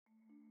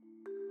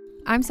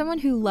I'm someone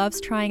who loves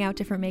trying out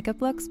different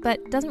makeup looks,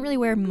 but doesn't really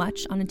wear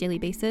much on a daily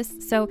basis,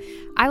 so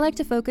I like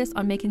to focus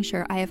on making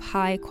sure I have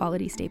high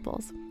quality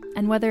staples.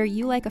 And whether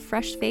you like a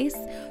fresh face,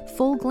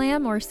 full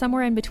glam, or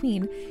somewhere in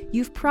between,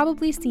 you've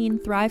probably seen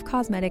Thrive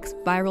Causemetics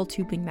Viral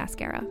Tubing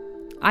Mascara.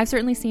 I've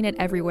certainly seen it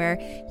everywhere.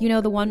 You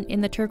know, the one in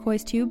the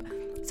turquoise tube?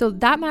 So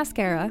that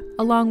mascara,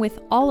 along with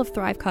all of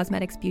Thrive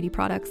Causemetics beauty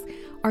products,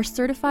 are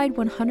certified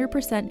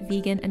 100%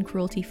 vegan and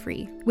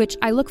cruelty-free, which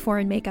I look for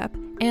in makeup,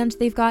 and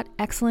they've got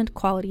excellent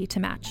quality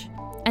to match.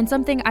 And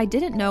something I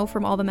didn't know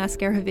from all the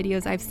mascara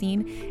videos I've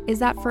seen is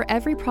that for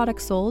every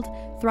product sold,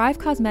 Thrive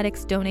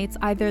Causemetics donates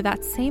either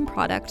that same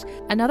product,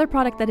 another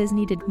product that is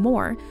needed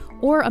more,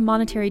 or a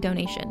monetary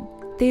donation.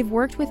 They've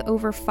worked with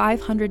over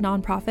 500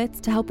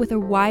 nonprofits to help with a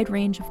wide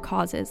range of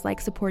causes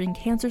like supporting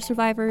cancer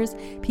survivors,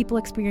 people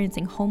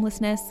experiencing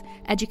homelessness,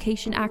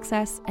 education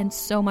access, and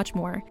so much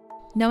more.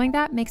 Knowing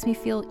that makes me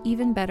feel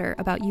even better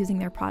about using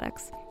their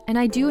products. And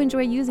I do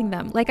enjoy using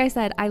them. Like I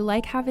said, I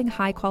like having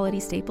high quality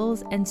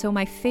staples, and so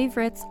my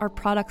favorites are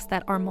products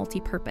that are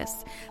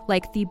multi-purpose,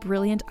 like the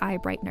Brilliant Eye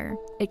Brightener.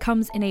 It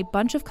comes in a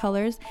bunch of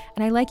colors,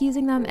 and I like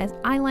using them as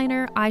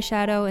eyeliner,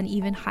 eyeshadow, and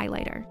even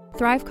highlighter.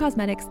 Thrive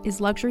Causemetics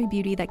is luxury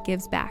beauty that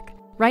gives back.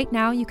 Right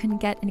now, you can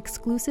get an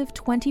exclusive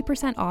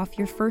 20% off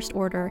your first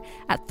order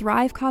at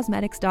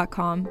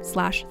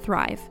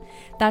thrivecausemetics.com/thrive.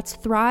 That's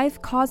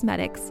Thrive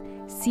Causemetics,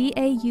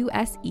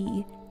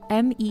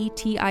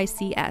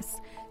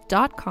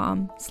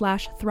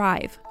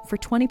 CAUSEMETICS.com/thrive for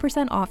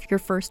 20% off your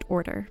first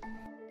order.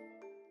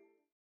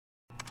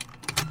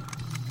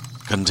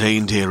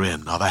 Contained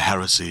herein are the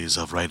heresies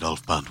of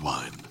Radolf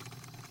Burntwine,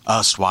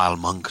 erstwhile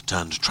monk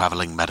turned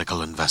traveling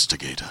medical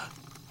investigator.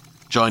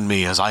 Join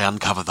me as I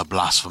uncover the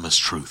blasphemous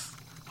truth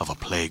of a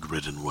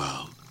plague-ridden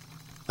world,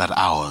 that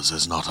ours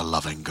is not a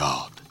loving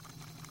God,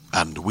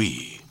 and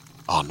we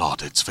are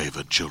not its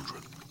favored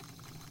children.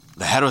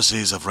 The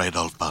Heresies of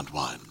Radolf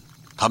Burntwine,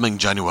 coming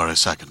January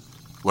 2nd,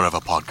 wherever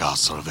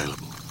podcasts are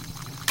available.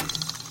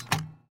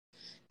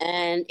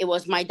 And it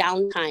was my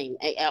downtime.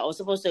 I was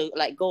supposed to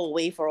go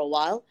away for a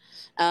while.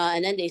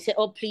 And then they said,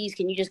 oh, please,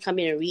 can you just come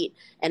in and read?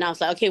 And I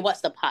was like, okay,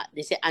 what's the part?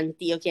 They said,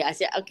 auntie. Okay, I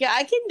said, okay,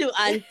 I can do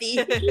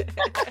auntie.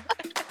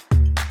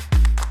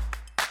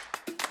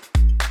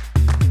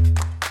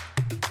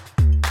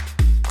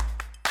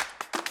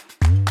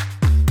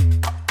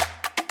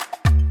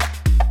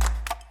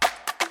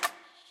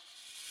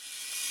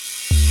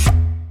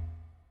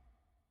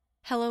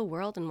 Hello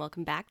world, and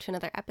welcome back to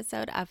another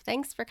episode of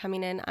Thanks for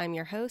Coming In. I'm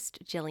your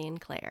host,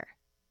 Jillian Clare.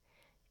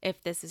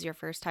 If this is your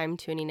first time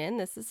tuning in,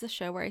 this is the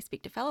show where I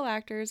speak to fellow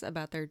actors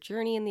about their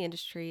journey in the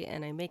industry,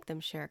 and I make them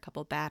share a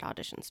couple bad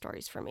audition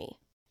stories for me.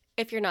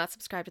 If you're not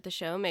subscribed to the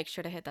show, make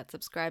sure to hit that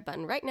subscribe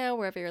button right now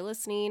wherever you're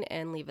listening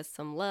and leave us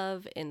some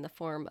love in the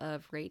form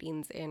of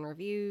ratings and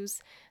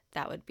reviews.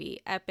 That would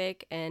be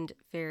epic and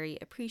very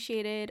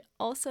appreciated.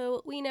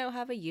 Also, we now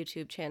have a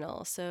YouTube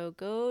channel, so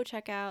go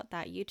check out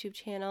that YouTube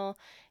channel.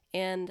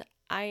 And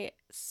I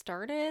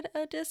started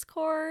a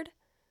Discord.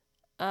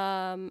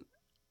 I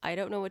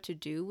don't know what to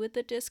do with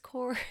the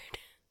Discord.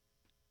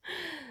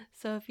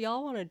 So if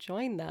y'all want to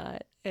join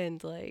that and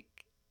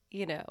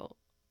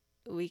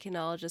we can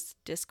all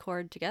just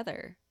Discord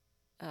together.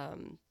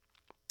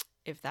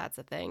 If that's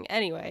a thing.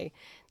 Anyway,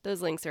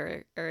 those links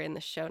are in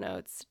the show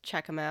notes.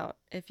 Check them out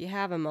if you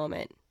have a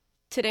moment.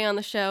 Today on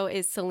the show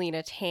is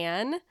Selena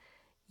Tan.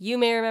 You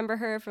may remember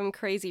her from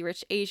Crazy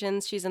Rich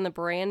Asians. She's in the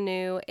brand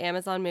new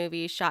Amazon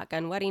movie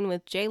Shotgun Wedding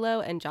with J-Lo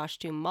and Josh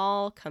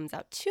Duhamel. Comes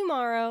out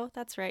tomorrow.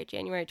 That's right,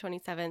 January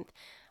 27th,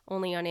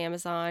 only on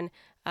Amazon.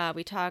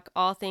 We talk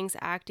all things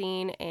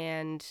acting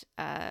and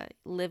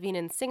living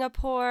in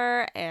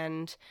Singapore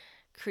and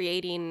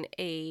creating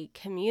a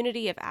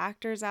community of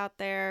actors out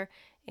there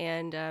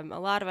and a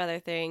lot of other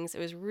things. It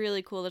was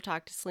really cool to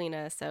talk to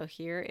Selena, so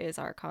here is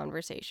our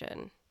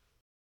conversation.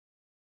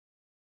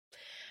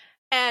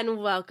 And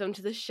welcome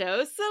to the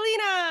show,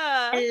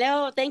 Selena!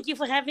 Hello, thank you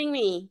for having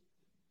me.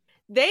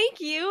 Thank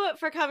you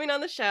for coming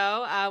on the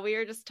show. We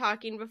were just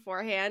talking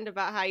beforehand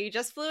about how you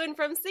just flew in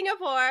from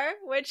Singapore,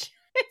 which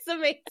is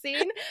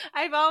amazing.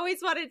 I've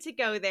always wanted to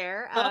go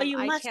there. You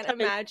must. I can't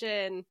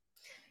imagine.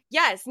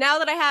 Yes, now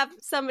that I have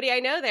somebody I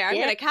know there, I'm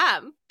going to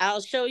come.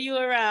 I'll show you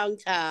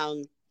around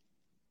town.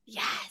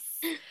 Yes.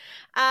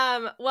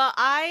 Well,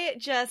 I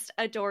just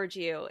adored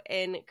you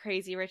in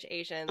Crazy Rich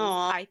Asians.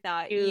 Aww, I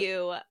thought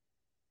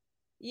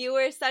you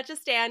were such a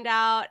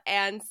standout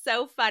and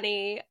so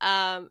funny,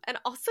 and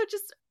also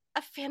just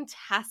a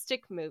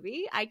fantastic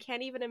movie. I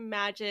can't even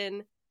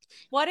imagine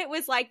what it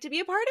was like to be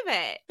a part of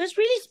it. It was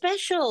really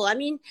special. I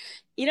mean,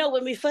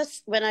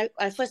 when I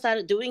first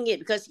started doing it,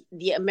 because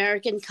the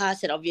American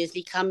cast had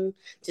obviously come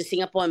to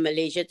Singapore and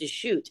Malaysia to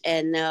shoot,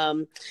 and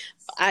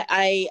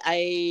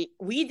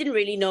we didn't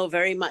really know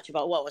very much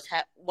about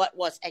what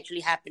was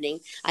actually happening.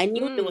 I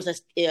knew there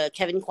was a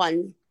Kevin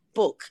Kwan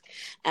book.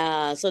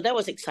 So that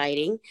was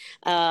exciting.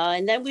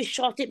 And then we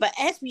shot it. But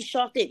as we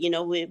shot it,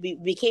 we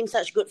became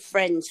such good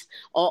friends,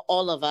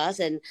 all of us.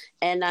 And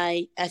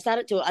I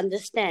started to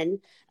understand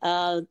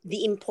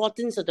the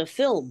importance of the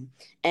film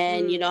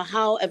and,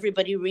 how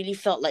everybody really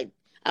felt like,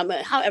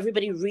 how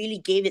everybody really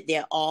gave it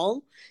their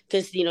all.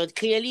 Because,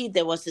 clearly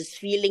there was this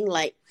feeling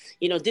like,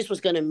 this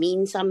was going to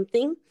mean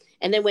something.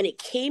 And then when it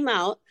came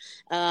out,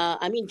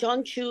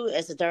 John Chu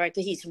as a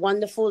director, he's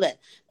wonderful at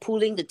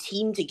pulling the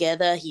team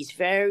together. He's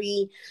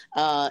very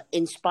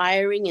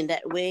inspiring in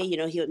that way.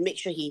 He would make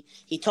sure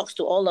he talks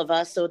to all of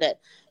us so that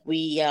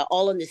we are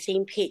all on the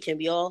same page. And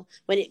we all,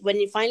 when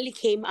it finally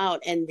came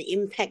out and the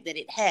impact that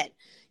it had,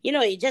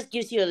 it just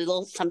gives you a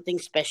little something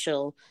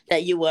special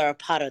that you were a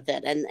part of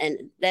that.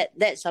 And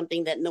that's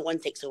something that no one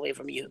takes away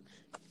from you.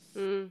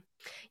 Mm.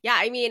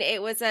 Yeah,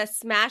 it was a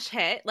smash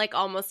hit, like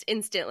almost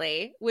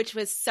instantly, which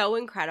was so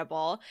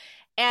incredible.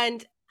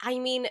 And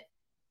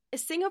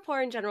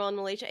Singapore in general and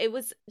Malaysia, it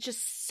was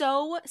just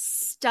so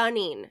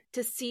stunning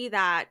to see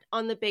that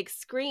on the big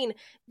screen,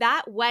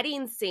 that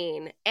wedding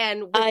scene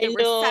and with the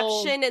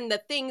reception and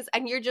the things.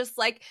 And you're just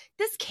like,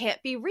 this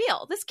can't be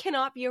real. This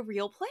cannot be a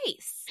real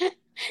place.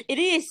 It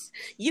is.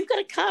 You've got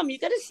to come.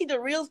 You've got to see the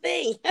real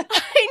thing.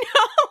 I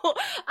know.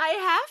 I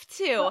have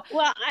to.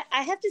 Well,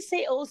 I have to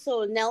say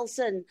also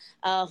Nelson,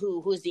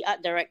 who's the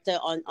art director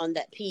on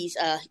that piece,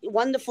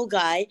 wonderful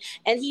guy.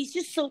 And he's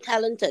just so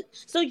talented.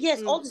 So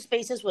yes, all the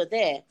spaces were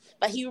there.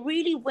 But he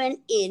really went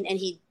in and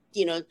he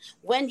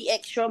went the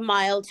extra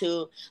mile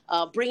to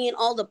bring in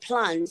all the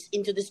plants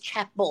into this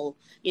chapel,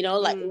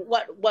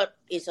 what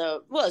is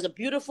it's a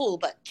beautiful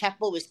but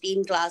chapel with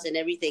stained glass and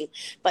everything.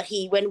 But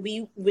when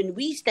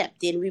we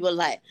stepped in, we were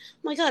like, oh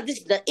my God,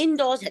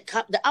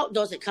 the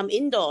outdoors had come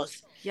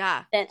indoors.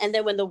 Yeah. And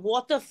then when the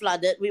water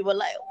flooded, we were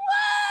like,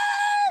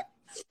 what?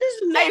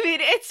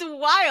 It's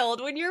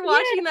wild. When you're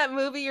watching that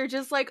movie, you're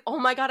just like, oh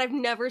my God, I've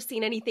never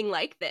seen anything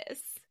like this.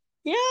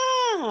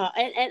 Yeah,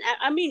 and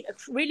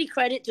really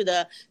credit to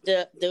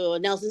the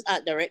Nelson's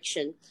art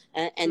direction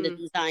and the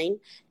design.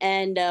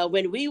 And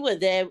when we were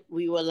there,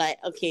 we were like,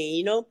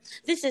 okay,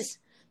 this is,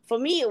 for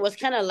me, it was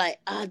kind of like,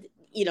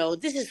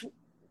 this is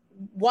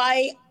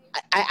why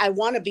I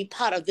want to be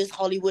part of this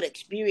Hollywood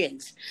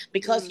experience,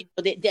 because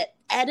that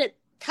added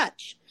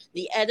touch,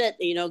 the added,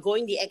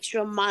 going the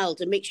extra mile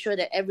to make sure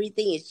that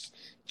everything is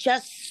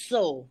just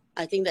so.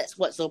 I think that's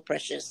what's so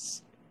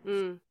precious.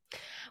 Mm.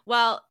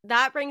 Well,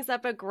 that brings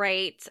up a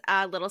great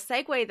little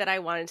segue that I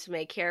wanted to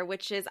make here,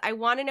 which is I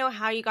want to know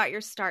how you got your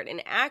start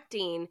in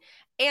acting.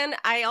 And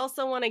I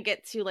also want to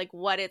get to like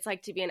what it's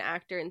like to be an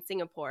actor in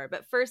Singapore.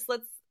 But first,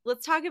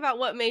 let's talk about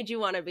what made you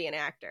want to be an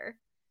actor.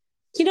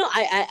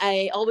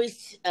 I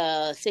always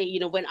say,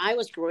 when I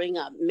was growing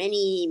up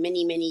many,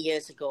 many, many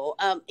years ago,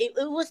 it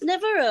was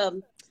never,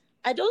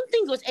 I don't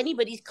think it was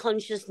anybody's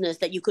consciousness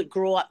that you could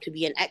grow up to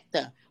be an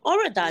actor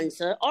or a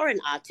dancer or an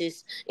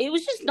artist. It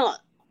was just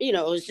not. It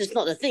was just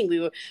not a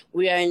thing.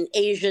 We are an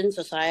Asian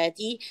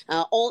society.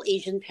 All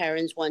Asian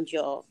parents want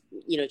your,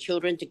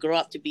 children to grow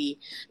up to be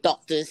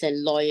doctors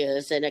and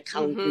lawyers and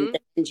accountants and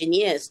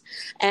engineers.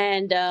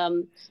 And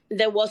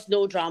there was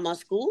no drama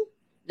school.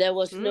 There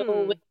was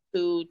no way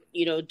to,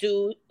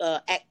 do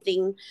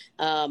acting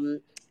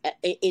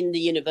in the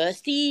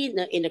university,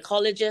 in the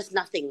colleges.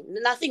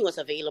 Nothing was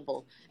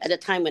available at the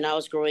time when I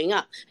was growing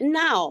up.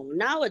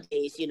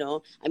 Nowadays,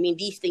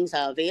 these things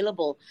are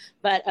available.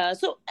 But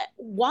so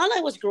while I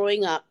was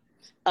growing up,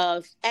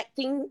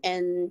 acting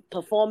and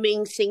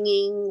performing,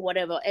 singing,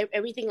 whatever,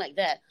 everything like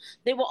that,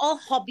 they were all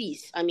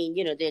hobbies.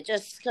 They're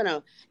just kind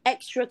of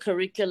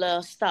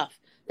extracurricular stuff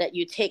that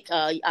you take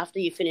after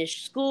you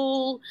finish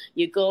school.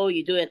 You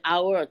do an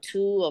hour or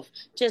two of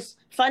just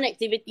fun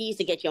activities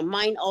to get your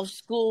mind off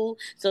school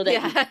so that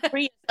you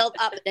free yourself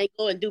up and then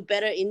go and do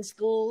better in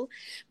school.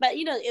 But,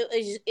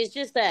 it's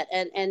just that.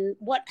 And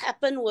what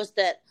happened was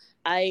that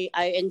I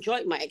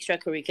enjoyed my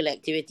extracurricular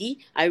activity.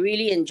 I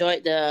really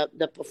enjoyed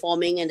the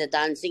performing and the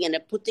dancing and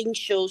the putting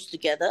shows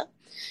together.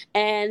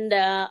 And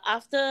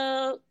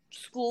after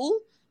school,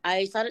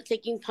 I started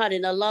taking part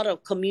in a lot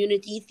of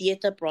community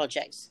theater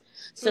projects.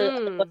 So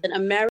it was an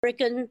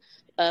American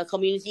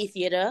community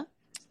theater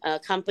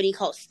company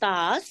called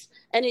STARS,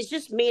 and it's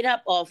just made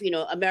up of,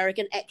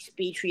 American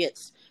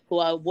expatriates who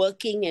are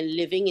working and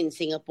living in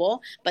Singapore,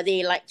 but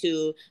they like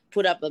to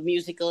put up a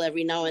musical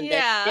every now and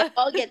then. They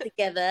all get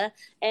together,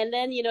 and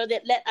then, they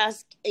let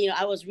us,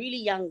 I was really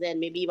young then,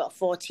 maybe about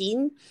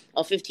 14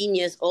 or 15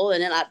 years old,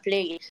 and then I'd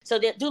play. So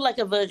they'd do like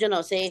a version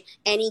of, say,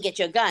 Annie, get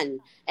your gun,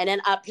 and then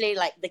I'd play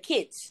like the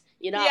kids.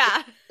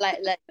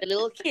 Like the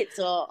little kids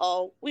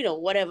or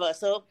whatever.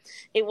 So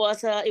it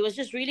was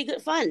just really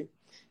good fun.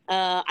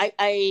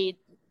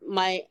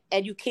 My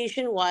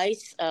education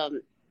wise,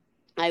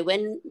 I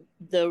went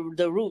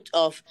the route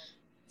of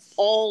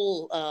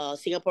all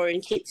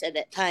Singaporean kids at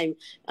that time,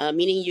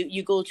 meaning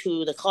you go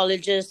to the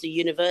colleges, the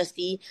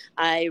university.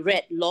 I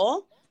read law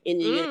in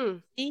the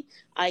university.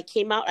 I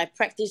came out, I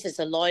practiced as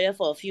a lawyer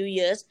for a few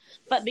years.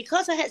 But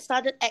because I had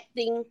started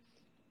acting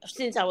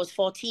since I was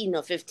 14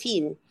 or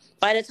 15,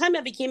 by the time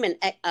I became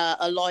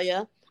a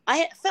lawyer, I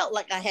had felt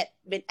like I had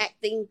been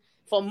acting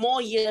for more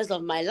years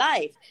of my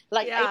life.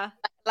 Like I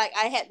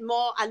had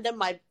more under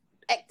my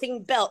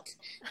acting belt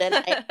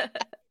than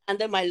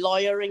under my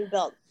lawyering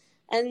belt.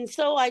 And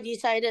so I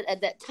decided at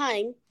that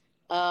time,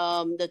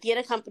 the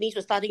theatre companies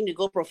were starting to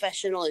go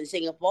professional in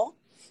Singapore.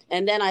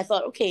 And then I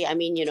thought, okay, I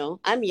mean,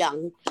 I'm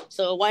young,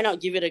 so why not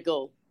give it a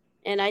go?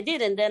 And I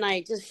did, and then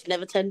I just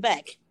never turned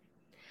back.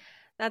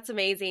 That's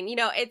amazing.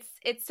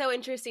 It's so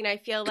interesting. I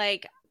feel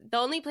like the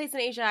only place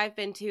in Asia I've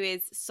been to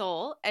is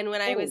Seoul. And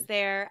when I was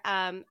there,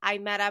 I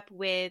met up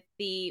with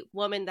the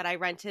woman that I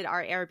rented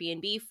our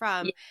Airbnb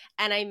from. Yeah.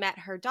 And I met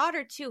her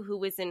daughter too, who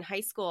was in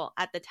high school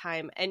at the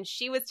time. And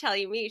she was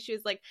telling me, she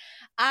was like,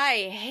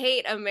 I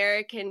hate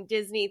American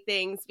Disney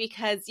things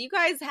because you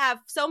guys have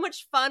so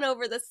much fun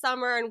over the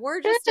summer and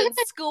we're just in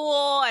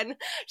school. And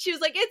she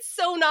was like, it's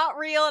so not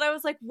real. And I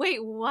was like,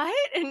 wait, what?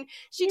 And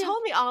she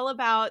told me all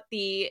about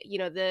the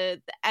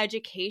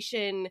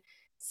education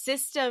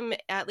system,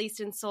 at least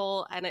in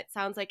Seoul, and it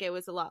sounds like it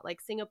was a lot like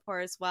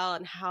Singapore as well,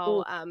 and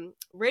how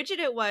rigid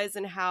it was,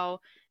 and how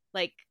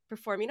like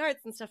performing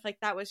arts and stuff like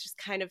that was just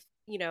kind of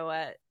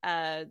a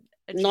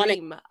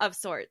dream of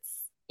sorts.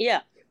 So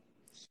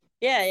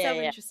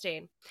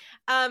interesting.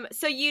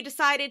 So you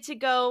decided to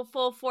go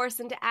full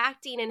force into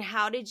acting, and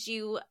how did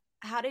you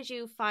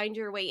find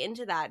your way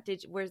into that?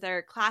 Were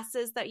there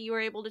classes that you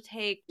were able to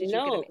take? Did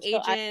you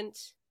get an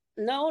agent?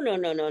 No.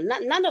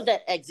 None of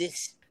that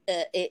exists.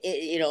 This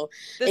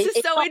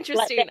is so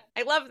interesting. Like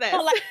I love this.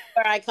 Not like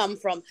where I come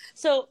from.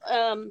 So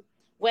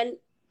when,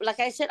 like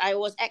I said, I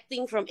was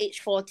acting from age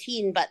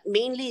 14, but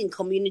mainly in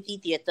community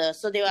theatre.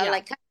 So they were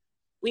like,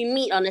 we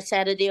meet on a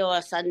Saturday or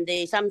a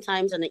Sunday,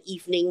 sometimes on the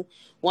evening,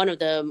 one of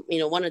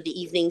the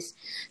evenings.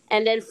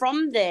 And then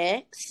from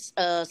there,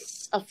 a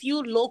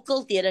few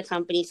local theatre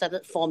companies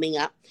started forming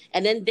up,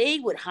 and then they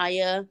would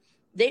hire.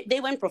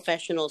 They went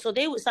professional. So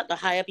they would start to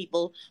hire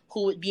people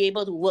who would be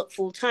able to work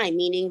full time,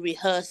 meaning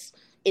rehearse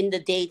in the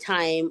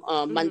daytime,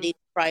 Monday to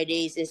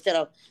Fridays, instead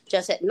of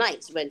just at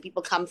nights when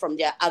people come from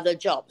their other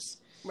jobs.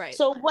 Right.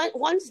 So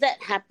once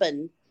that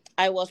happened,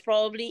 I was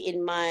probably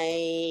in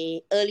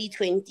my early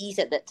 20s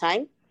at that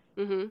time.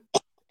 Mm-hmm.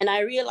 And I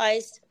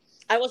realized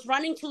I was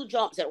running 2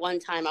 jobs at one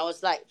time. I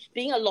was like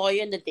being a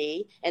lawyer in the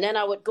day, and then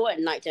I would go at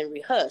night and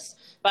rehearse.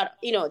 But,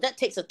 that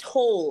takes a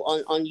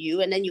toll on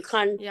you, and then you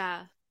can't...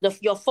 Yeah.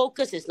 Your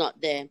focus is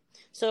not there.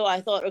 So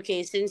I thought,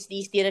 okay, since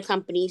these theatre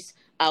companies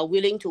are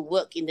willing to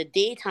work in the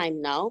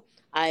daytime now,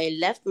 I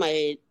left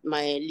my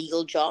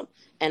legal job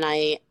and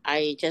I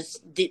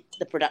just did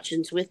the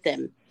productions with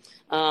them.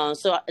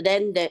 So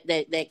then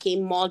there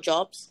came more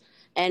jobs.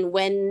 And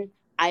when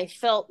I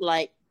felt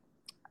like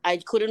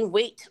I couldn't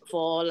wait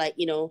for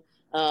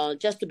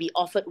just to be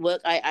offered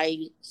work,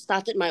 I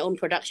started my own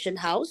production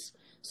house.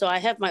 So I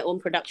have my own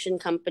production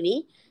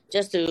company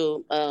just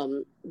to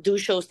do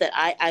shows that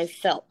I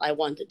felt I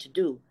wanted to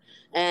do.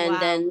 And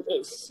then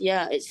it's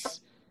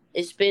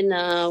been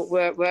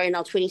we're in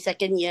our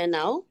 22nd year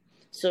now,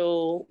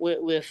 so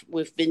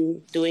we've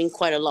been doing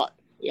quite a lot.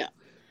 Yeah.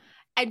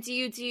 And do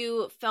you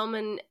do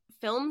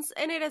films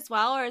in it as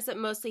well, or is it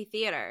mostly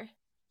theater?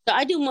 So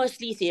I do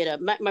mostly theater.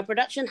 My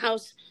production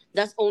house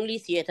does only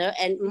theater,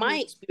 and my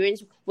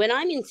experience when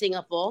I'm in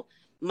Singapore,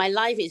 my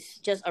life is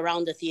just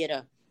around the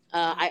theater.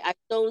 I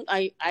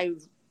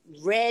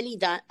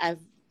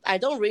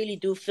don't really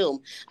do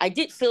film. I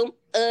did film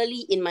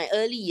in my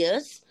early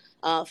years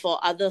for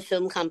other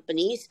film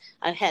companies.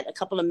 I've had a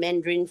couple of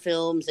Mandarin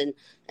films and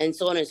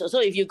so on and so. So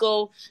if you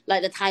go,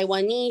 like the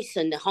Taiwanese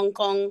and the Hong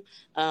Kong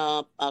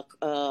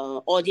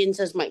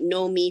audiences might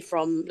know me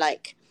from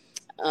like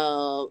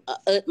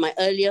my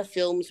earlier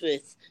films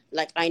with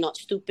like I Not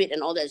Stupid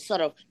and all that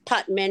sort of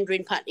part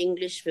Mandarin, part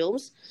English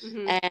films.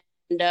 Mm-hmm.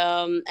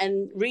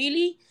 And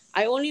really,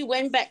 I only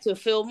went back to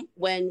film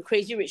when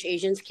Crazy Rich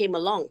Asians came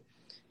along.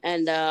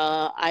 And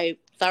I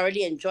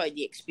thoroughly enjoyed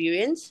the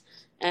experience.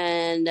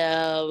 And,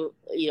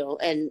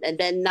 and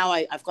then now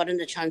I've gotten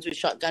the chance with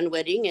Shotgun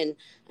Wedding, and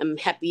I'm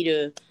happy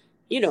to,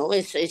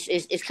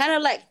 it's kind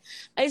of like,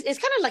 it's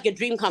kind of like a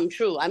dream come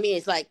true. I mean,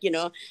 it's like,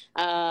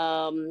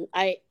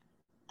 I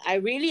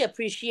really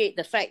appreciate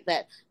the fact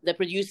that the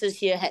producers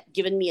here had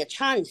given me a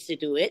chance to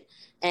do it.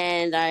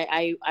 And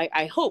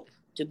I hope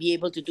to be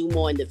able to do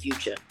more in the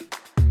future.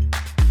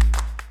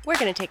 We're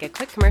going to take a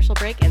quick commercial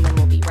break, and then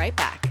we'll be right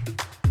back.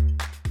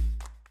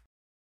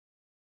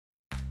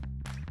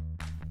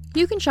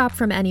 You can shop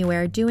from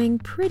anywhere doing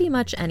pretty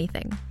much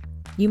anything.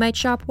 You might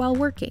shop while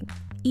working,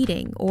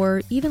 eating,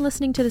 or even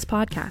listening to this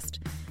podcast.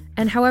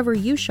 And however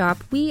you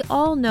shop, we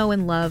all know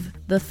and love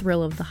the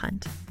thrill of the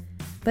hunt.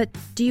 But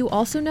do you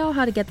also know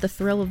how to get the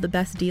thrill of the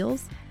best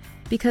deals?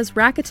 Because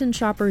Rakuten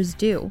shoppers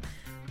do.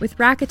 With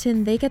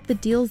Rakuten, they get the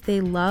deals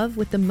they love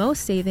with the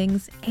most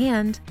savings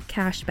and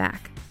cash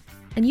back.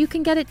 And you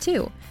can get it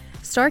too.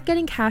 Start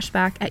getting cash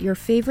back at your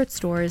favorite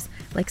stores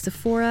like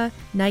Sephora,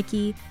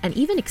 Nike, and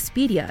even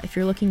Expedia if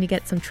you're looking to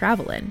get some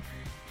travel in.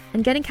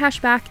 And getting cash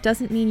back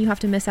doesn't mean you have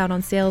to miss out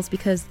on sales,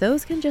 because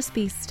those can just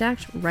be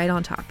stacked right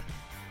on top.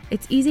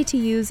 It's easy to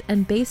use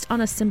and based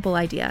on a simple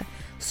idea.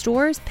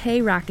 Stores pay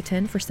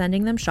Rakuten for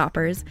sending them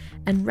shoppers,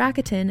 and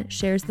Rakuten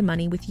shares the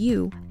money with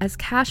you as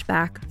cash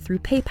back through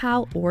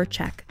PayPal or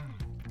check.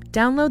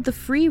 Download the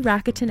free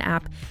Rakuten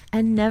app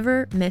and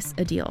never miss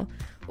a deal.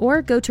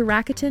 Or go to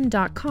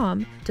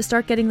Rakuten.com to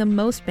start getting the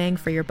most bang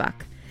for your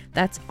buck.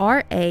 That's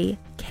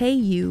Rakuten.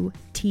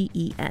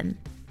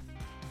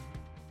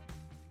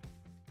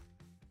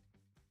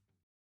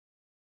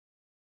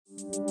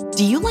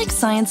 Do you like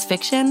science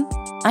fiction?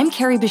 I'm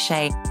Carrie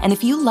Bechet, and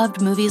if you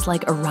loved movies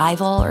like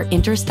Arrival or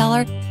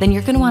Interstellar, then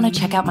you're going to want to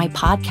check out my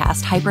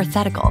podcast,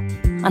 Hypothetical.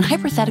 On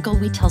Hypothetical,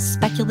 we tell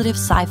speculative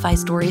sci-fi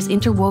stories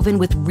interwoven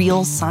with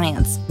real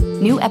science.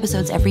 New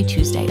episodes every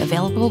Tuesday,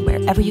 available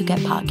wherever you get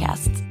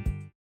podcasts.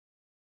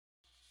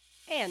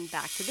 And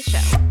back to the show.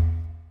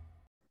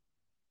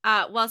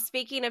 Well,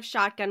 speaking of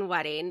Shotgun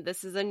Wedding,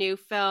 this is a new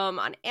film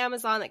on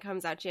Amazon that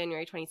comes out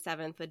January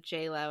 27th with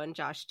J-Lo and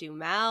Josh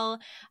Duhamel.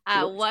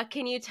 What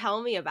can you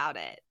tell me about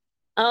it?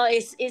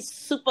 It's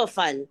super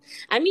fun.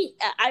 I mean,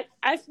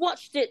 I've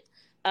watched it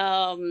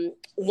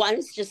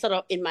once, just sort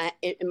of in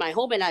my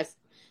home, and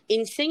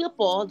in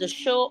Singapore, the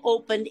show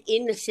opened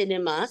in the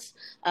cinemas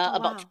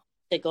about 2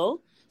 years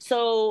ago.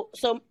 So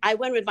I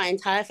went with my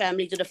entire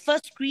family to the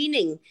first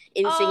screening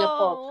in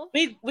Singapore.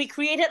 We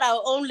created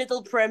our own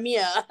little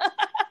premiere.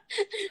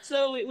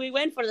 So we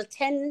went for the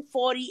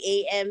 10:40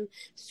 a.m.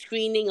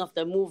 screening of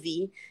the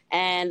movie,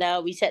 and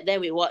we sat there,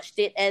 we watched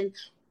it. And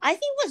I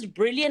think what's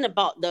brilliant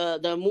about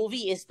the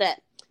movie is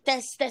that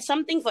there's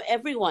something for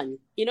everyone.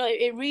 You know,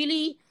 it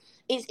really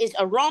is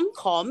a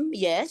rom-com,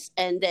 yes,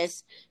 and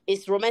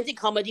it's romantic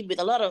comedy with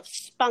a lot of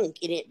spunk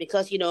in it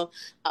because, you know,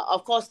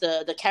 of course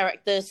the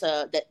characters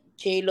that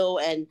J-Lo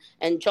and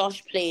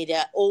Josh play,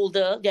 they're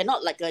older. They're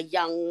not like a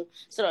young,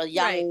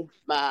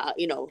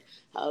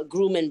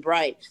 groom and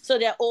bride. So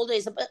they're older.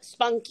 It's a bit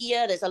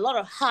spunkier. There's a lot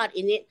of heart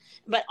in it.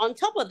 But on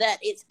top of that,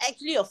 it's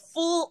actually a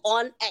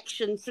full-on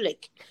action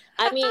flick.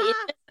 I mean,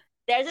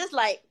 they're just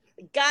like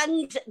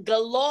guns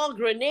galore,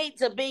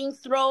 grenades are being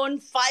thrown,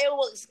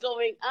 fireworks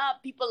going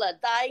up, people are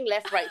dying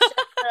left, right,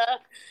 center.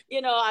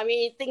 You know, I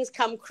mean, things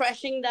come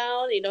crashing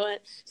down, you know.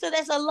 So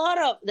there's a lot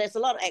of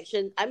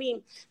action. I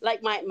mean,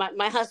 like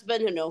my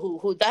husband, you know,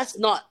 who does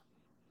not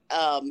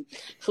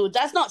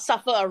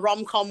suffer a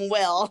rom-com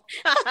well.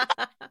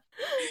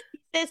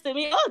 He says to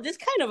me, "Oh, this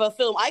kind of a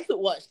film, I could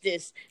watch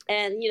this."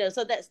 And you know,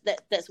 so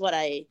that's what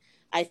I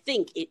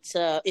think it's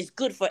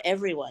good for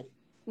everyone.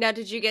 Now,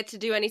 did you get to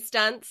do any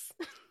stunts?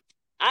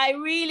 I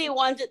really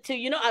wanted to,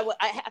 you know,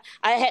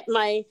 I had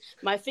my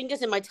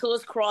fingers and my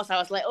toes crossed. I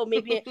was like, oh,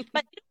 maybe.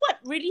 But you know what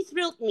really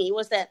thrilled me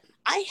was that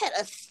I had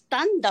a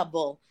stunt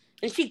double,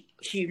 and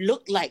she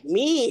looked like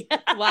me.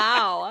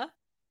 Wow.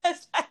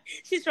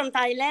 She's from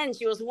Thailand.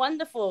 She was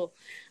wonderful.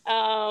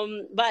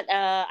 But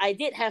I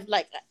did have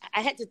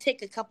I had to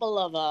take a couple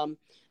of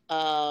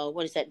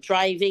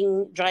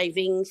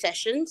driving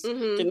sessions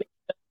to make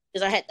sure,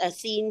 because I had a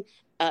scene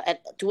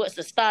at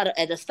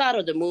the start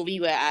of the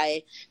movie where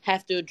I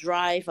have to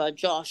drive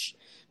Josh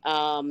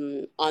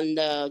on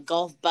the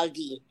golf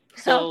buggy.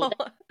 So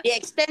that's the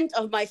extent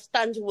of my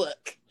stunt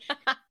work.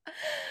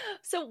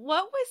 So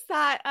what was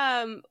that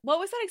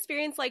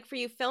experience like for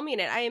you filming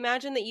it? I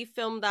imagine that you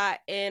filmed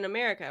that in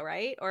America,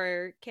 right?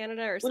 Or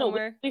Canada or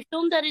somewhere? No, we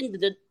filmed that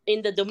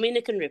in the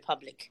Dominican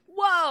Republic.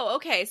 Whoa,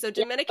 okay. So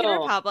Dominican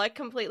Republic,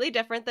 completely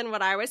different than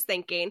what I was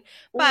thinking.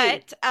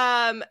 But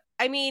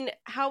I mean,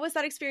 how was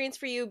that experience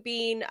for you,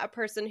 being a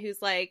person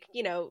who's like,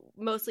 you know,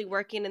 mostly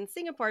working in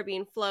Singapore,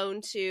 being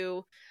flown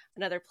to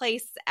another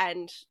place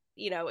and,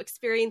 you know,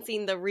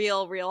 experiencing the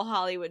real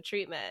Hollywood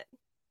treatment?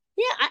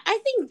 Yeah, I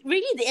think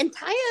really the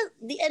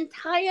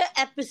entire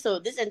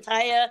episode, this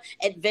entire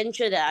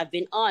adventure that I've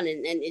been on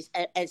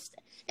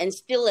and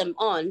still am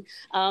on,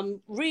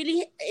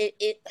 really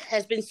it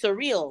has been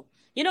surreal.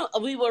 You know,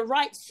 we were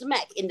right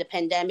smack in the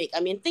pandemic. I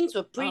mean, things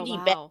were pretty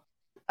bad.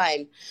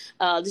 Time.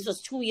 This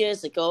was 2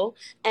 years ago,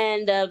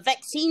 and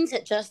vaccines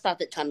had just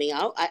started coming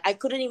out. I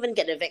couldn't even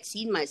get a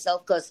vaccine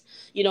myself because,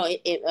 you know,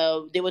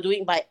 they were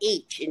doing by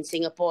age in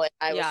Singapore, and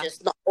I was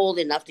just not old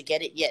enough to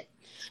get it yet.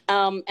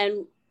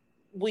 And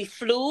we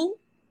flew.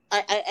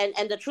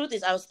 And the truth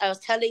is, I was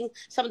telling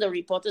some of the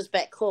reporters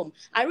back home,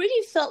 I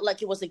really felt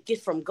like it was a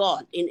gift from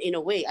God in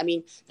a way. I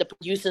mean, the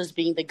producers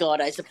being the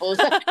God, I suppose.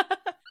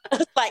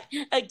 Like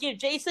a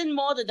gift. Jason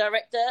Moore, the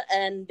director,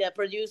 and the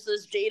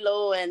producers,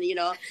 J-Lo, and you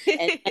know,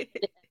 and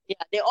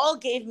they all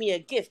gave me a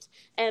gift.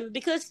 And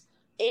because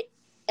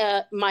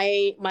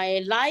my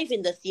life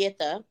in the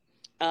theater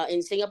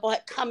in Singapore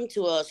had come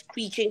to a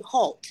screeching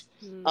halt.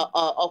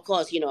 Of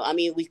course, you know, I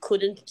mean, we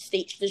couldn't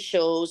stage the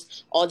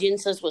shows.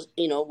 Audiences were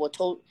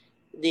told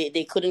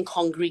they couldn't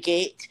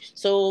congregate.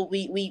 So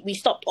we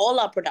stopped all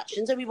our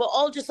productions, and we were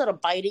all just sort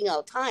of biding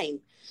our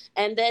time.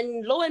 And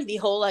then lo and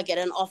behold, I get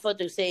an offer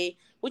to say,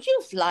 would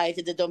you fly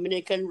to the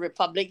Dominican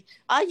Republic?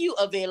 Are you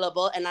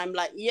available? And I'm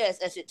like, yes,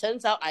 as it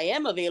turns out, I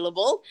am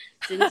available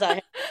since I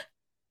have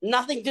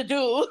nothing to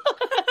do.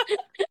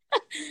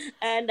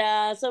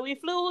 And so we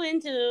flew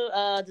into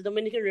the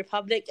Dominican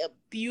Republic, a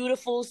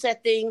beautiful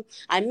setting.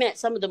 I met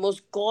some of the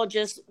most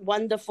gorgeous,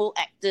 wonderful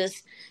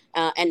actors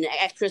and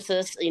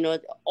actresses,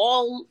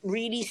 all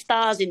really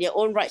stars in their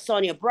own right.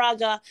 Sonia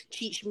Braga,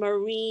 Cheech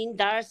Marine,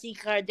 Darcy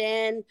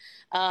Carden,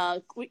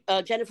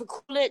 Jennifer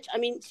Coolidge. I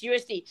mean,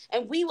 seriously.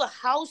 And we were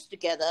housed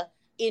together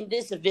in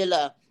this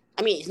villa.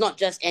 I mean, it's not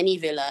just any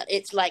villa.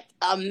 It's like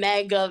a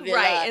mega villa.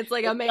 Right, it's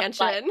like a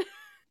mansion.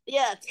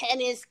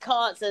 Tennis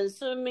courts and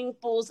swimming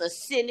pools, a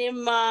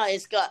cinema.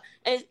 It's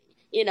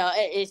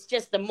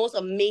just the most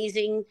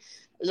amazing,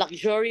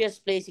 luxurious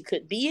place you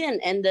could be in.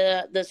 And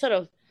the sort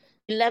of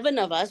 11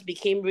 of us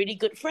became really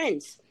good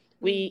friends.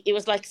 It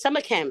was like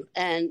summer camp,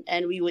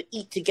 and we would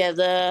eat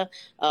together,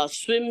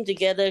 swim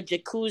together,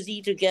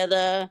 jacuzzi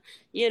together,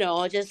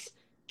 just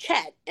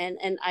chat.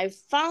 And I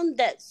found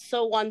that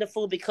so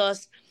wonderful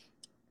because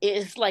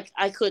it's like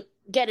I could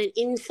get an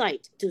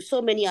insight to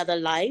so many other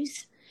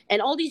lives. And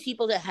all these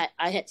people that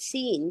I had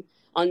seen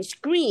on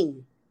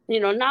screen,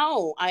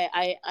 now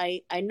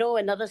I know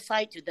another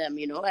side to them,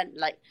 and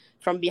like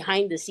from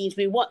behind the scenes,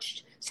 we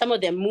watched some of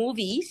their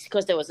movies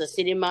because there was a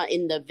cinema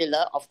in the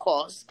villa, of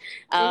course.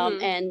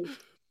 And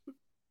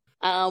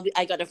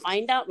I got to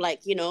find out,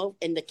 like,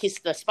 in the Kiss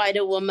the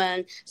Spider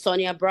Woman,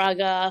 Sonia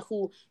Braga,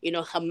 who,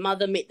 her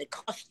mother made the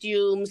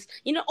costumes,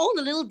 all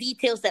the little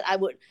details that I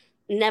would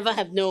never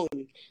have known,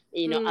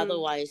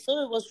 otherwise.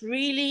 So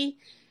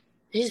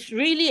it's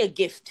really a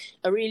gift,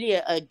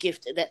 a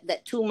gift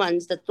that 2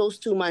 months, those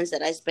 2 months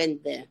that I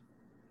spent there.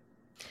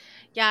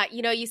 Yeah,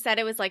 you said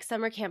it was like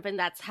summer camp, and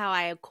that's how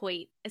I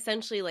equate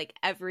essentially like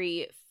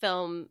every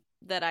film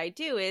that I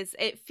do is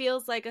it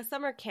feels like a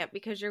summer camp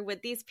because you're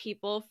with these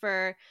people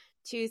for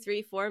 2,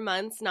 3, 4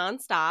 months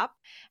nonstop,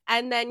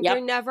 and then you're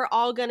never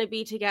all going to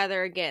be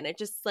together again. It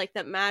just like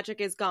that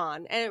magic is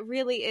gone, and it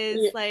really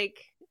is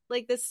like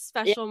this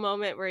special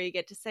moment where you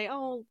get to say,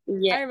 "Oh,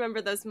 I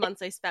remember those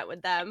months I spent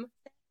with them."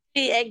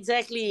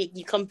 Exactly.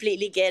 You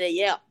completely get it.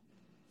 Yeah.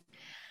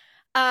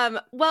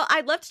 Well,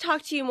 I'd love to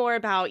talk to you more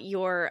about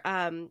your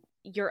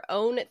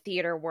own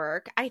theater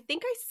work. I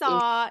think I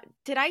saw,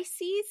 did I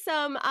see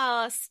some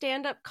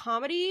stand-up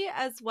comedy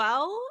as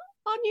well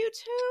on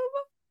YouTube?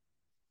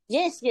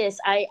 Yes.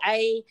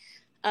 I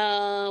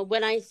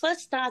when I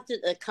first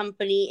started a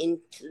company in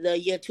the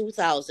year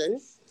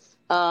 2000,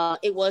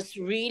 it was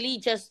really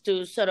just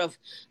to sort of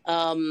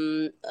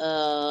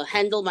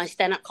handle my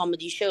stand-up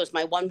comedy shows,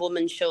 my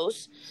one-woman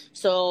shows.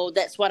 So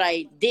that's what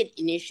I did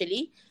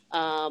initially.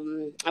 I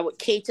would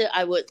cater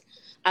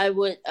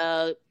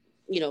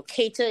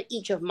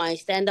each of my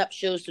stand-up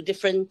shows to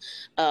different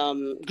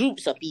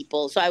groups of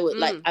people. So I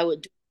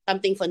would do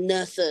something for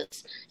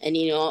nurses, and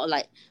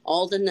like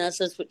all the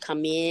nurses would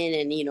come in,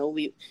 and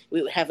we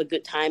would have a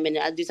good time, and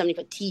I'd do something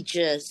for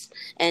teachers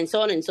and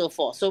so on and so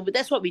forth. So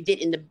that's what we did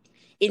in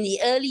the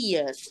early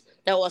years.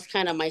 That was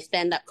kind of my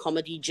stand-up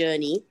comedy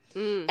journey.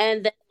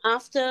 And then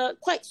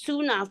quite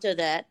soon after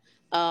that,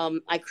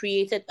 I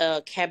created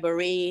a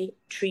cabaret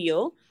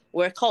trio.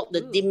 We're called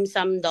the Dim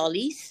Sum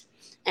Dollies.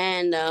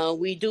 And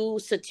we do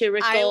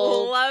satirical... I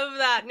love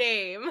that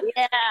name.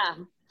 Yeah.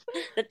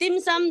 The Dim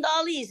Sum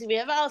Dollies. We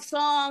have our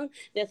song.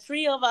 There are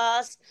 3 of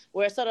us.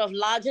 We're sort of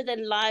larger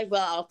than life.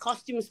 Well, our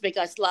costumes make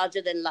us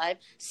larger than life.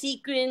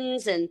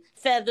 Sequins and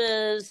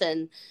feathers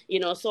and,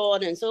 so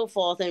on and so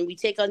forth. And we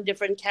take on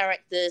different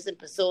characters and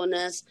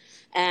personas.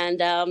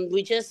 And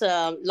we just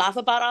laugh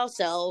about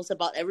ourselves,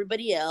 about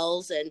everybody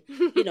else. And,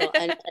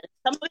 and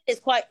some of it is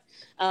quite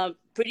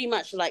pretty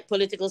much like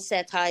political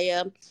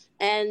satire.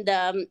 And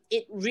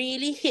it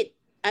really hit.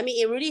 I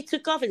mean, it really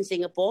took off in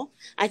Singapore.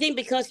 I think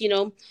because,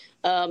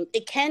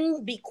 it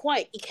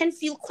can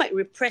feel quite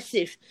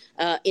repressive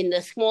in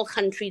the small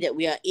country that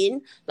we are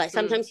in. Like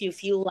sometimes you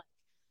feel like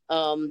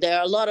there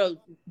are a lot of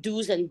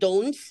do's and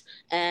don'ts,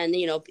 and,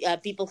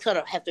 people sort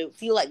of have to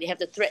feel like they have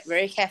to tread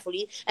very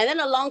carefully. And then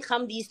along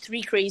come these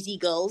 3 crazy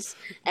girls,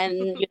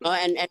 and,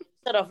 and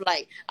sort of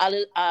like a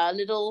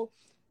little,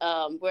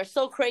 we're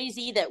so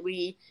crazy that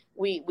we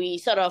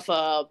sort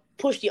of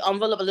push the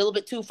envelope a little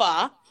bit too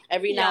far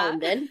every now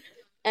and then.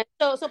 And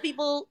so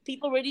people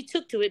really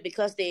took to it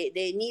because they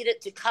needed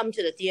to come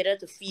to the theater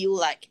to feel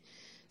like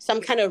some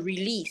kind of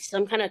release,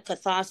 some kind of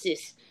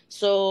catharsis.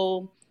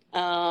 So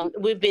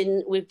we've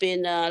been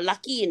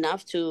lucky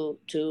enough to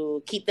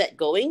keep that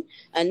going.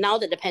 And now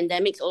that the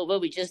pandemic's over,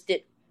 we just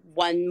did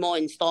one more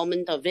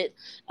installment of it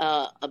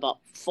about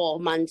 4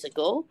 months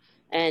ago,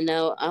 and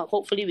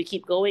hopefully we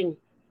keep going.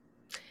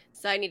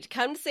 So I need to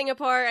come to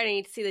Singapore. I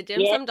need to see the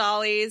Dim Sum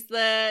Dollies.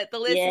 The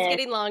list is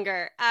getting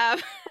longer.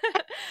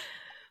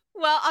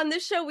 Well, on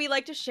this show, we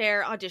like to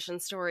share audition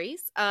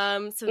stories.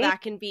 So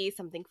that can be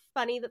something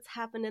funny that's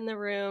happened in the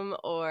room,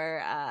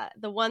 or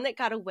the one that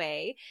got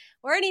away,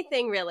 or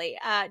anything really.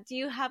 Do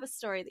you have a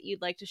story that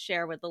you'd like to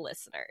share with the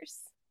listeners?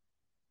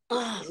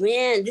 Oh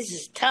man, this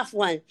is a tough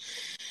one.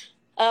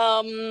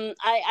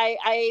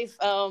 I've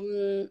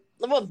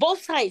well,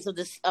 both sides of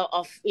this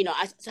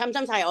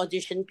sometimes I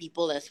audition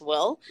people as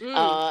well,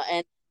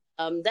 and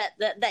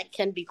that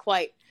can be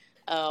quite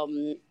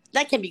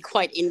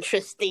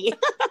interesting.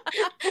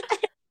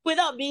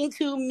 without being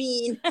too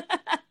mean. And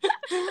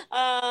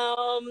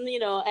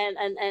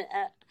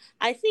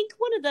I think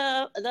one of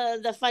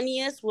the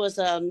funniest was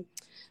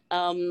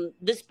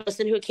this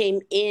person who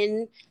came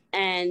in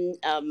and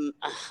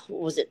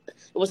what was it?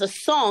 It was a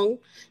song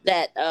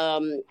that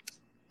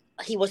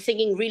he was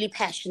singing really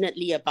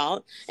passionately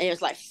about, and it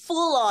was like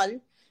full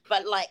on,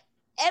 but like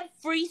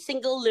every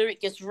single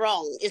lyric is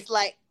wrong. It's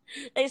like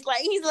he's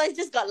like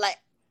just got like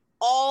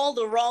all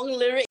the wrong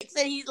lyrics,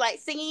 and he's like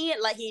singing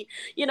it like he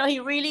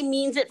really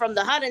means it from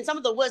the heart, and some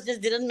of the words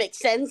just didn't make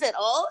sense at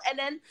all. And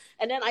then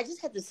I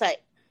just had to say,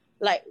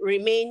 like,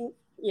 remain,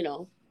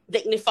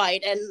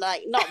 dignified and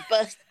like not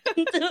burst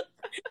into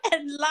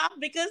and laugh,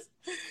 because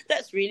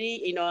that's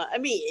really,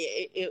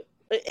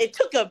 it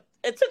took a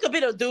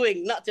bit of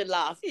doing not to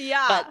laugh.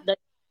 Yeah.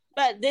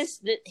 But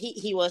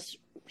he was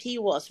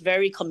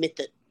very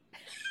committed.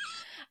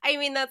 I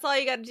mean, that's all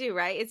you got to do,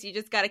 right? Is you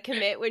just got to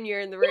commit when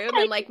you're in the room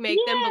and like make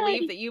them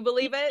believe that you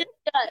believe it.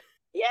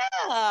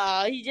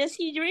 Yeah,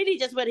 he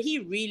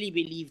really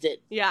believed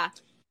it. Yeah.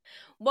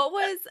 What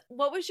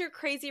was your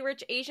Crazy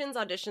Rich Asians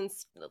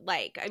auditions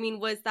like? I mean,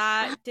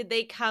 did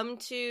they come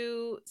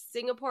to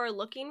Singapore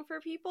looking for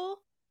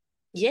people?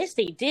 Yes,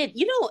 they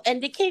did.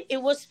 And they came.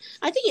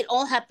 I think it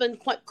all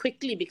happened quite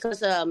quickly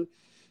because I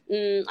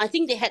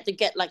think they had to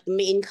get like the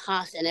main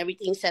cast and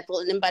everything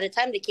settled, and then by the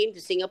time they came to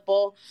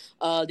Singapore,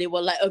 they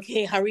were like,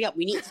 "Okay, hurry up,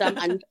 we need some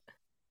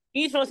we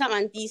need some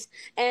aunties."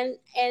 And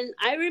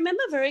I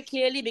remember very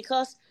clearly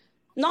because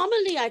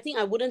normally I think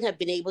I wouldn't have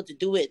been able to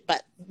do it,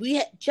 but we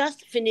had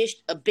just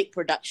finished a big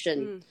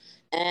production.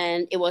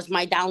 And it was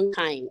my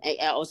downtime.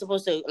 I was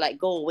supposed to like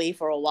go away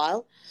for a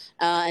while.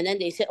 And then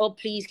they said, "Oh,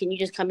 please, can you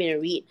just come in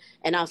and read?"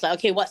 And I was like,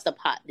 "Okay, what's the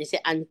part?" They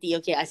said, "Auntie."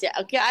 Okay, I said,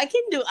 "Okay, I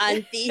can do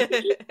auntie."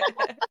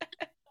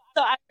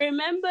 So I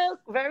remember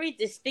very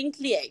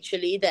distinctly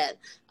actually that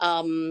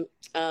I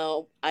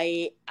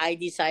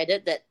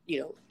decided that,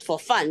 for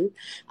fun,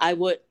 I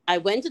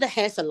went to the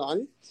hair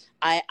salon.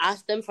 I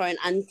asked them for an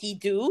auntie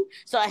do.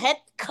 So I had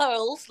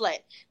curls,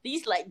 like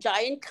these like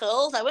giant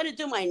curls. I went to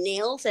do my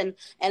nails and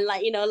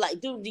like,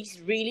 like do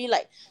these really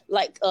like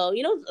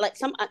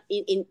some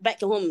in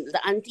back home,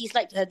 the aunties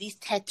like to have these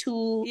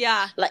tattooed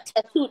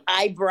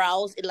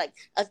eyebrows in like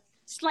a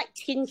slight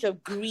tinge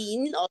of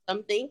green or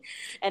something.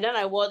 And then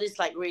I wore this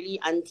like really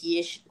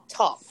auntie-ish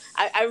top.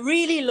 I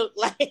really looked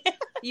like...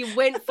 You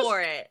went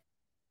for it.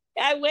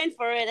 I went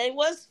for it. It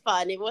was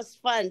fun. It was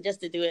fun just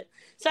to do it.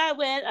 So I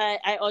went.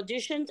 I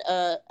auditioned.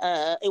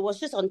 It was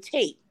just on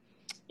tape,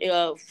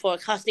 for a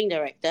casting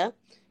director,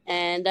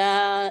 and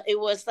I think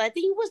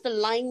it was the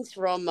lines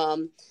from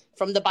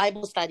the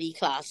Bible study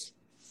class.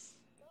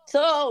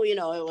 So it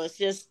was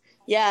just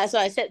So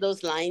I said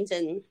those lines,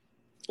 and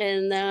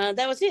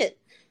that was it.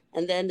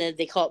 And then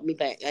they called me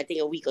back. I think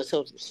a week or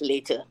so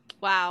later.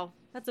 Wow,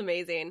 that's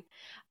amazing.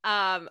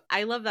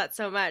 I love that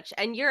so much.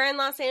 And you're in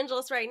Los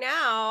Angeles right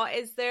now.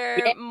 Is there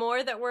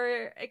more that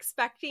we're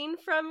expecting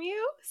from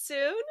you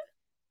soon?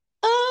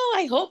 Oh,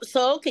 I hope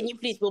so. Can you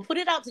please? We'll put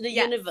it out to the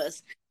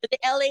universe, to the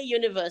LA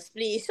universe,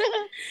 please.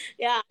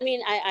 Yeah, I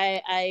mean,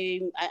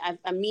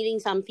 I'm meeting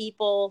some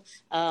people,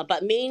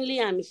 but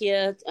mainly I'm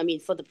here. I mean,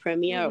 for the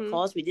premiere, of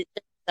course, we did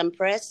some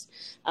press,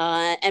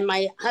 and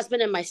my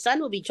husband and my son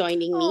will be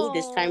joining me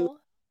this time.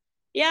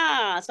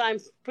 Yeah, so I'm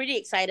pretty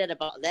excited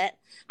about that.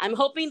 I'm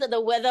hoping that the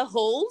weather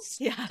holds,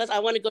 because I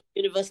want to go to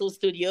Universal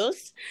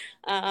Studios.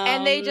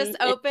 And they just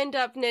opened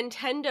up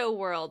Nintendo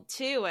World,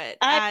 too,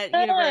 at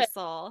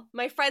Universal.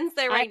 My friend's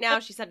there right now.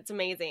 She said it's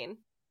amazing.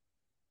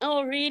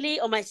 Oh, really?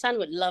 Oh, my son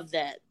would love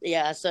that.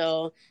 Yeah,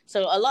 so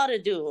a lot to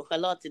do.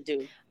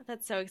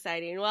 That's so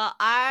exciting. Well,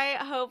 I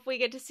hope we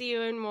get to see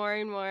you in more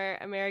and more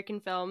American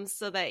films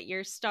so that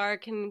your star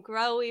can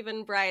grow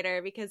even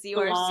brighter, because you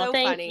are so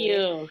funny. Thank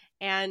you.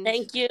 And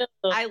thank you.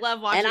 I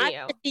love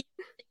watching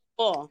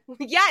you.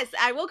 Yes,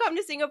 I will come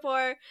to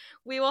Singapore.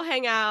 We will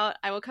hang out.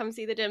 I will come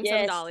see the dim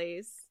sum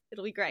dollies.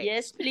 It'll be great.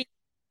 Yes, please.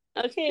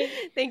 Okay.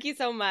 Thank you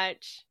so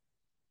much.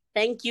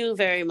 Thank you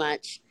very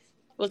much.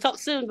 We'll talk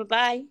soon.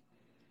 Bye-bye.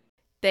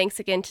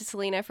 Thanks again to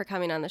Selena for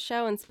coming on the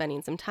show and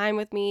spending some time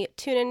with me.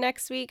 Tune in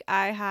next week.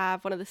 I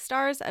have one of the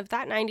stars of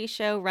That 90s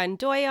Show, Ren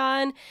Doi,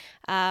 on.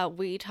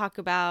 We talk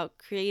about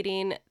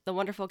creating the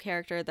wonderful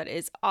character that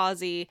is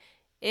Ozzy,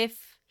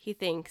 if he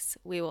thinks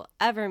we will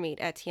ever meet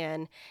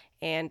Etienne,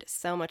 and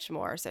so much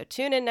more. So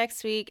tune in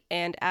next week.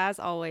 And as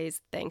always,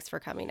 thanks for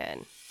coming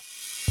in.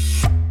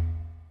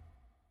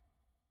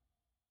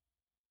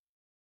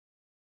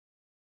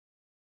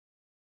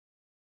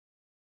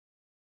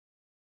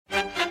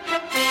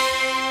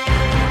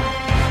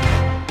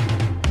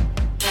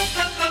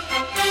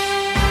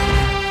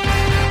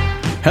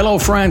 Hello,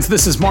 friends.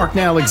 This is Mark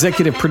Nell,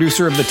 executive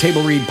producer of the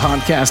Table Read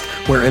podcast,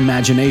 where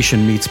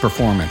imagination meets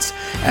performance.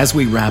 As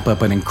we wrap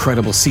up an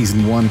incredible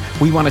season 1,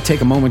 we want to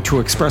take a moment to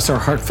express our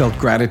heartfelt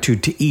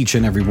gratitude to each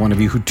and every one of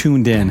you who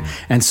tuned in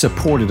and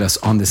supported us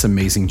on this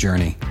amazing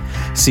journey.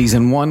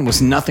 Season 1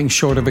 was nothing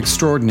short of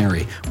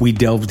extraordinary. We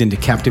delved into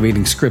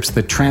captivating scripts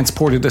that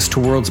transported us to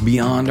worlds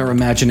beyond our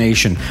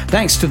imagination,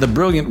 thanks to the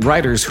brilliant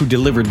writers who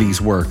delivered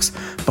these works.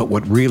 But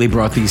what really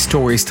brought these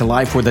stories to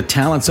life were the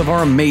talents of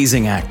our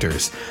amazing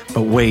actors.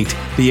 But wait,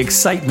 the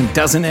excitement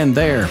doesn't end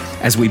there.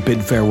 As we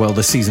bid farewell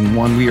to Season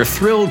 1, we are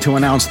thrilled to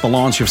announce the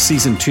launch of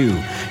Season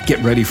 2. Get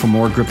ready for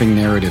more gripping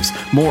narratives,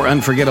 more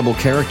unforgettable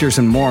characters,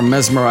 and more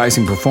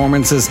mesmerizing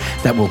performances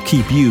that will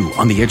keep you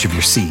on the edge of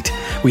your seat.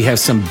 We have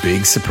some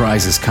big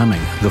surprises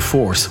coming. The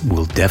Force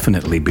will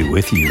definitely be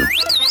with you.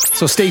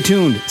 So stay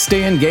tuned,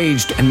 stay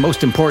engaged, and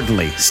most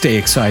importantly, stay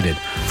excited.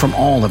 From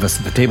all of us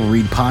at the Table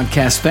Read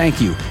podcast, thank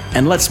you.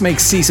 And let's make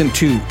Season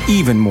 2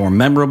 even more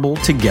memorable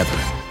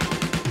together.